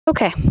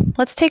Okay,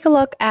 let's take a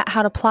look at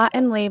how to plot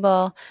and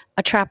label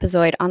a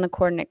trapezoid on the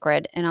coordinate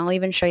grid, and I'll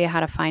even show you how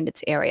to find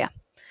its area.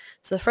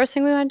 So the first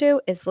thing we want to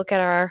do is look at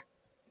our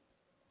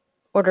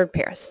ordered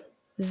pairs,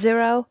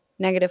 0,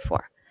 -4.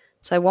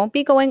 So I won't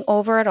be going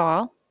over at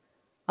all.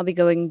 I'll be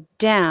going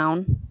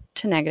down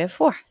to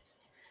 -4.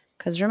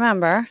 Because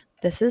remember,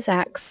 this is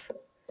x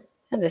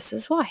and this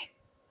is y.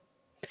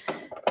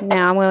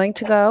 Now I'm going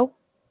to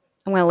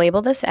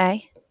label this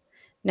A.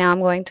 Now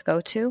I'm going to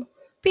go to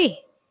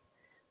B.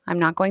 I'm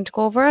not going to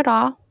go over at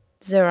all,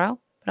 0,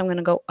 but I'm going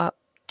to go up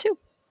 2.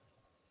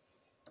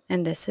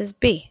 And this is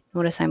B.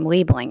 Notice I'm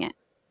labeling it.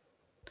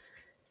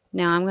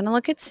 Now I'm going to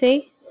look at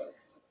C,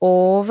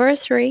 over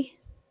 3,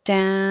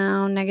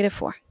 down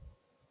 -4.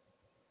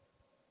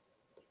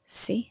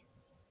 C.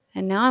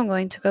 And now I'm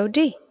going to go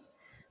D,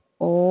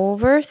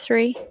 over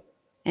 3,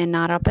 and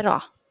not up at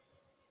all.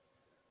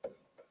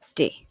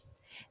 D.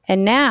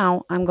 And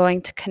now I'm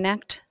going to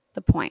connect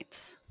the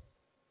points.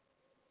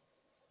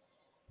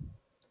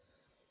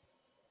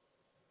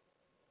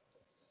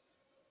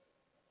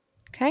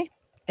 Okay,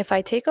 if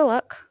I take a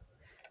look,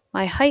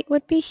 my height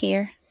would be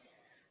here.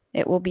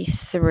 It will be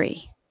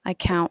 3. I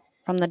count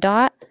from the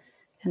dot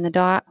and the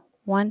dot,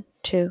 1,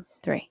 2,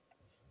 3.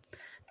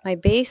 My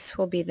base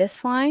will be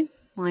this line,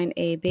 line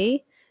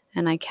AB,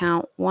 and I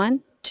count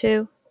 1,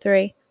 2,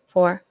 3,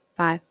 4,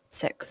 5,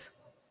 6.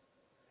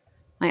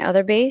 My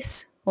other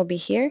base will be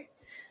here.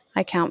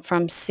 I count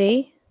from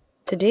C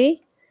to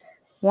D,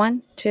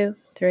 1, 2,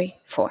 3,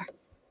 4.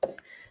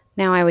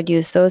 Now I would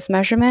use those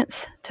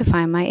measurements to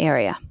find my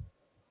area.